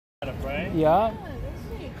Right? Yeah.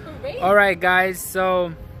 All right, guys.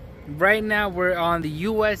 So right now we're on the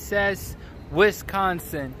USS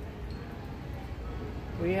Wisconsin.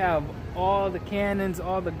 We have all the cannons,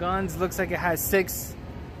 all the guns. Looks like it has six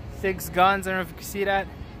guns. I don't know if you can see that.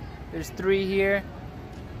 There's 3 here,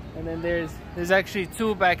 and then there's actually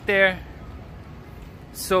 2 back there.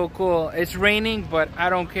 So cool. It's raining, but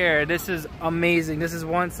I don't care. This is amazing. This is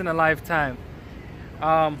once in a lifetime.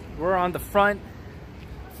 We're on the front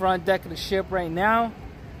deck of the ship right now,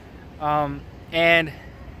 and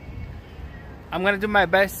I'm gonna do my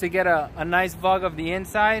best to get a nice vlog of the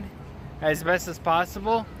inside as best as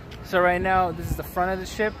possible. So right now this is the front of the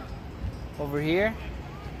ship over here,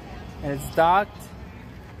 and it's docked.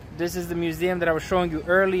 This is the museum that I was showing you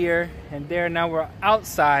earlier, and there now we're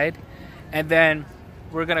outside, and then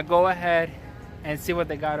we're gonna go ahead and see what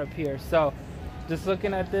they got up here. So just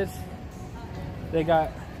looking at this, they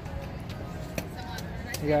got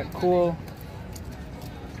cool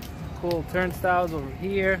turnstiles over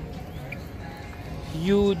here,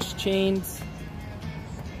 huge chains,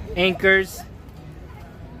 anchors.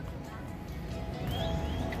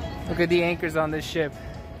 Look at the anchors on this ship.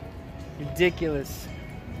 Ridiculous.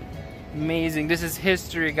 Amazing. This is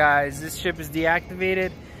history, guys. This ship is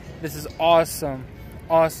deactivated. This is awesome.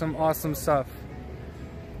 Awesome stuff.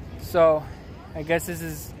 So I guess this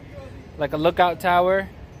is like a lookout tower,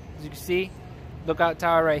 as you can see. Lookout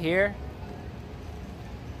tower right here.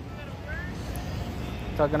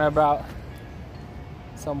 Talking about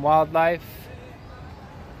some wildlife.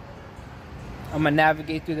 I'm gonna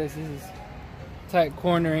navigate through this. This is tight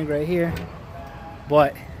cornering right here.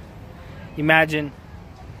 But imagine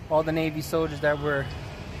all the Navy soldiers the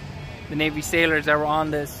Navy sailors that were on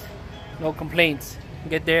this. No complaints.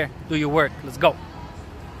 Get there, do your work. Let's go.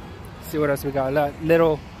 See what else we got.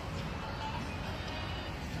 Little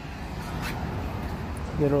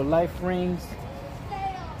life rings.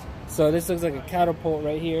 So this looks like a catapult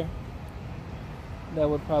right here that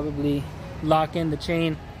would probably lock in the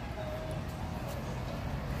chain.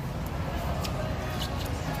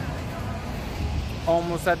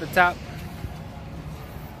 Almost at the top.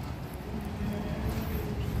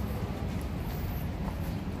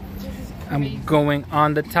 I'm going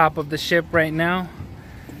on the top of the ship right now.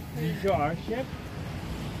 Is your ship?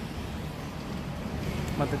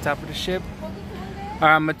 I'm at the top of the ship.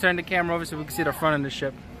 Alright, I'm gonna turn the camera over so we can see the front of the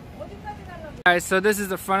ship. Alright, so this is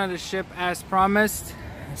the front of the ship as promised.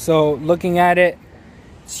 So looking at it,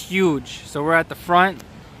 it's huge. So we're at the front.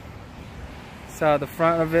 That's how the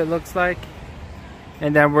front of it looks like.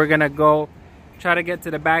 And then we're gonna go try to get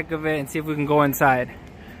to the back of it and see if we can go inside.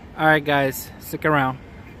 Alright guys, stick around.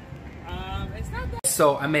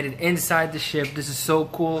 So I made it inside the ship. This is so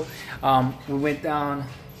cool. We went down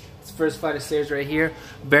this first flight of stairs right here,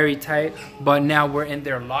 very tight, but now we're in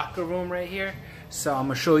their locker room right here. So I'm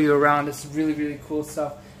gonna show you around. This is really cool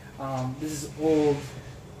stuff. This is old.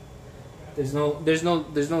 There's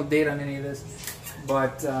no date on any of this,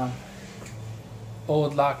 but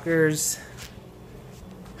old lockers.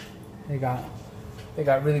 They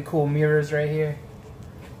got really cool mirrors right here.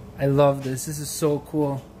 I love this. This is so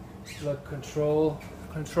cool. Look, control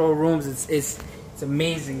rooms. It's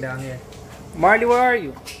amazing down here. Marley, where are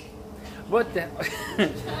you? What the?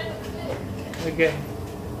 Okay.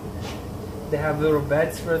 They have little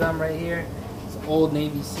beds for them right here. It's old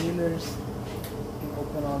Navy sailors. You can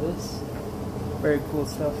open all this. Very cool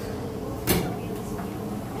stuff.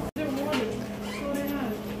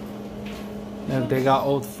 Look, they got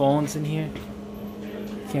old phones in here.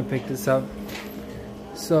 Can't pick this up.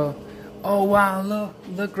 So, oh wow,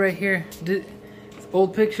 look right here.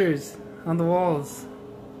 Old pictures on the walls.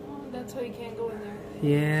 Oh, that's why you can't go in there.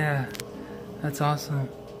 Yeah, that's awesome.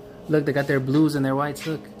 Look, they got their blues and their whites,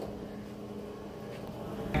 look.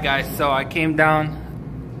 Guys, so I came down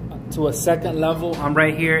to a second level. I'm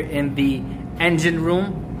right here in the engine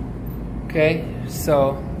room. Okay,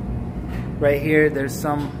 so right here there's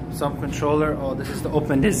some controller. Oh, this is to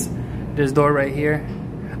open this door right here.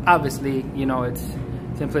 Obviously, you know, it's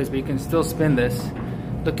in place, but you can still spin this.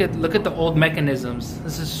 Look at the old mechanisms.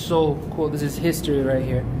 This is so cool. This is history right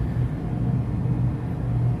here.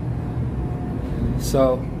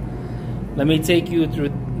 So let me take you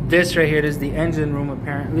through this right here. This is the engine room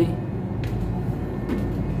apparently.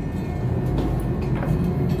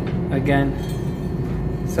 Again,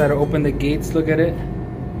 so to open the gates, look at it.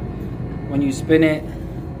 When you spin it,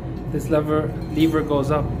 this lever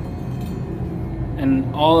goes up,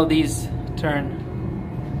 and all of these turn.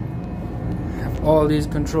 All these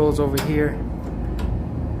controls over here.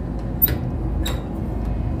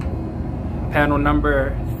 Panel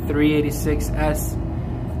number 386S.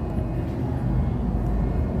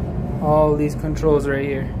 All these controls right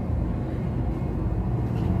here.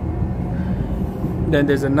 Then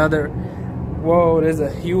there's another, whoa, there's a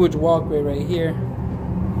huge walkway right here.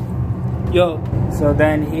 Yo, so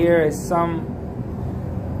then here is some,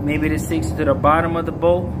 maybe this takes you to the bottom of the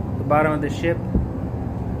boat, the bottom of the ship.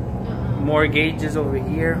 More gauges over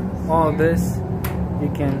here. All this, you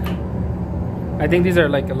can, I think these are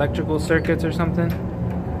like electrical circuits or something.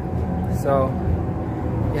 So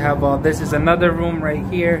you have all this. Is another room right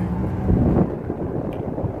here.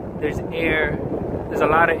 There's air. There's a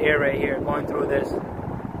lot of air right here going through this.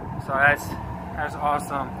 So that's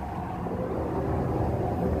awesome.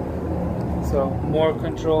 So more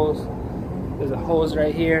controls. There's a hose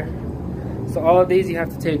right here. So all of these you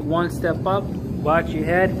have to take one step up, watch your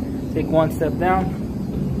head, take one step down.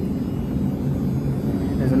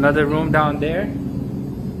 There's another room down there.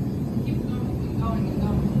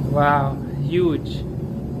 Wow, huge.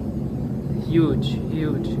 Huge,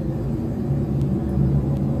 huge.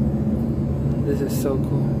 This is so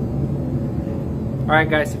cool. Alright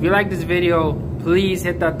guys, if you like this video, please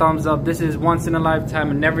hit that thumbs up. This is once in a lifetime.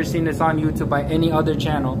 I've never seen this on YouTube by any other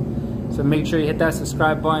channel. So make sure you hit that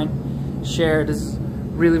subscribe button, share. This is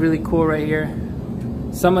really, really cool right here.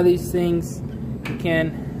 Some of these things, you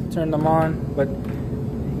can turn them on, but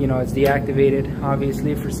you know, it's deactivated,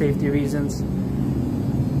 obviously, for safety reasons.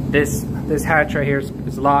 This hatch right here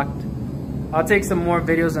is locked. I'll take some more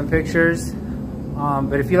videos and pictures.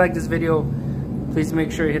 But if you like this video, please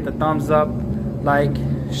make sure you hit the thumbs up, like,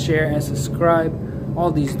 share, and subscribe.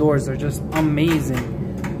 All these doors are just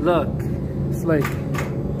amazing. Look, it's like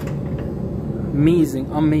amazing.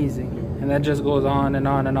 And that just goes on and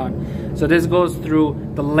on and on. So this goes through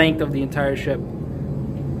the length of the entire ship.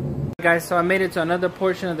 Guys, so I made it to another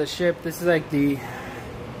portion of the ship. This is like the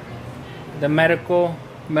medical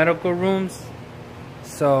rooms.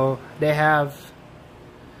 So they have,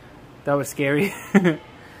 that was scary.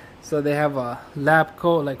 So they have a lab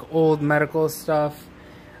coat, like old medical stuff,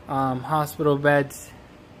 hospital beds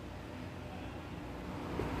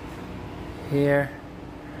here.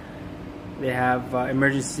 They have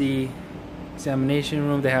emergency examination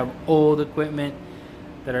room. They have old equipment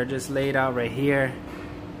that are just laid out right here.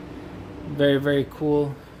 Very, very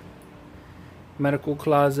cool. Medical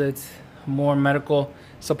closets, more medical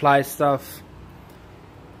supply stuff,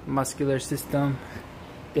 muscular system.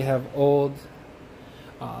 They have old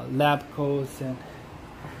lab coats. And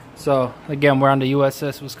so again, we're on the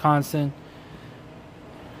USS Wisconsin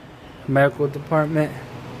medical department.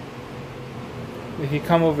 If you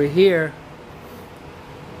come over here,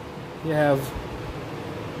 you have,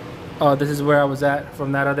 oh, this is where I was at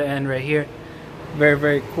from that other end right here. Very,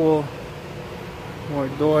 very cool. More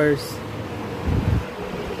doors.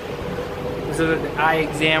 This is the eye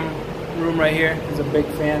exam room right here. There's a big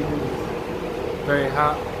fan. Very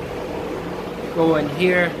hot. Go in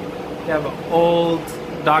here. You have an old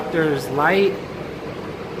doctor's light.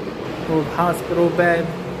 Old hospital bed.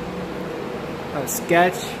 A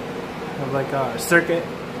sketch of like a circuit.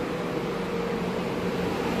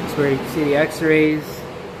 That's where you can see the x-rays.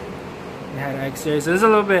 They had x-rays. So there's a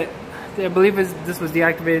little bit, I believe this was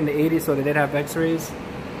deactivated in the 80s, so they did have x-rays.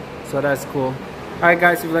 So that's cool. Alright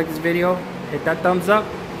guys, if you like this video, hit that thumbs up.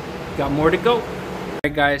 Got more to go.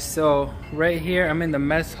 Alright guys, so right here I'm in the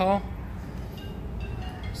mess hall.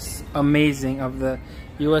 It's amazing, of the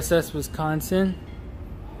USS Wisconsin.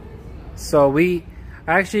 So I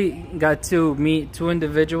actually got to meet two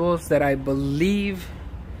individuals that I believe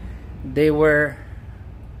they were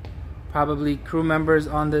probably crew members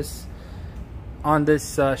on this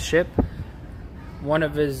ship. One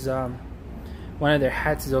of their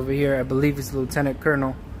hats is over here. I believe it's Lieutenant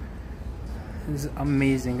Colonel. This is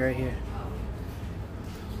amazing right here.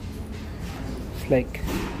 It's like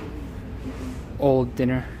old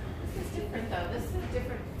dinner. This is different though. This is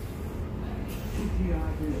different.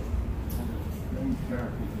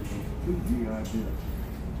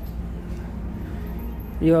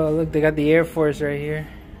 Yo, look, they got the Air Force right here.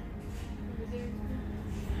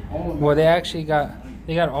 Well, they actually got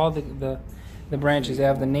all the branches. They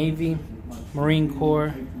have the Navy, Marine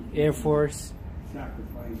Corps, Air Force,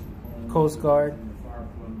 Coast Guard.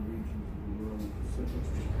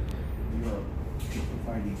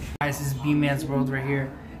 Guys, this is B-Man's World right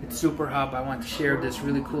here. It's super hot. I want to share this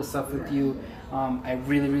really cool stuff with you. I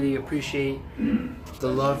really, really appreciate the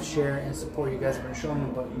love, share, and support you guys have been showing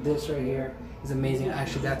me. But this right here is amazing. I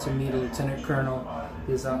actually got to meet a Lieutenant Colonel.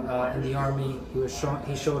 He's in the Army.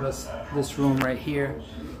 He showed us this room right here,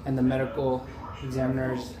 and the medical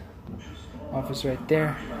examiner's office right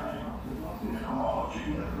there.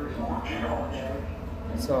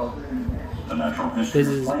 So this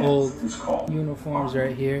is old uniforms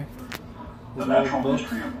right here. His old book.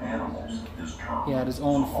 He had his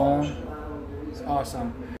own phone. It's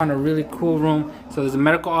awesome. On a really cool room. So there's a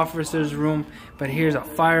medical officer's room, but here's a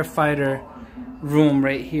firefighter room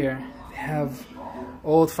right here. They have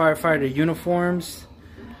old firefighter uniforms.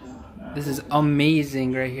 This is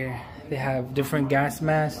amazing right here. They have different gas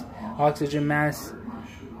masks, oxygen masks,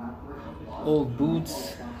 old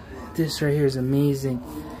boots. This right here is amazing.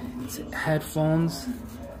 It's headphones,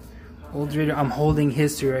 old radio. I'm holding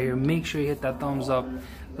history right here. Make sure you hit that thumbs up,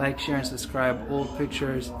 like, share, and subscribe. Old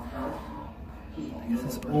pictures.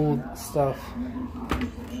 This is old stuff.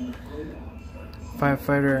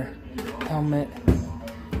 Firefighter helmet.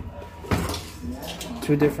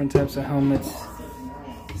 2 different types of helmets.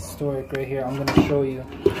 Historic right here. I'm gonna show you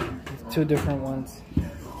 2 different ones.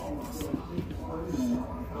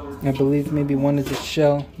 I believe maybe one is a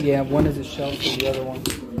shell. Yeah, one is a shell for the other one.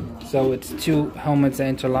 So it's 2 helmets that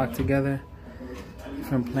interlock together.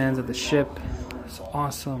 Different plans of the ship. It's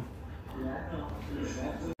awesome.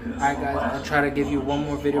 Alright guys, I'll try to give you one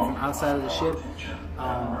more video from outside of the ship.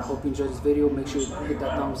 Hope you enjoyed this video. Make sure you hit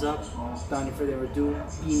that thumbs up. Without any further ado,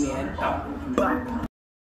 E-Man out.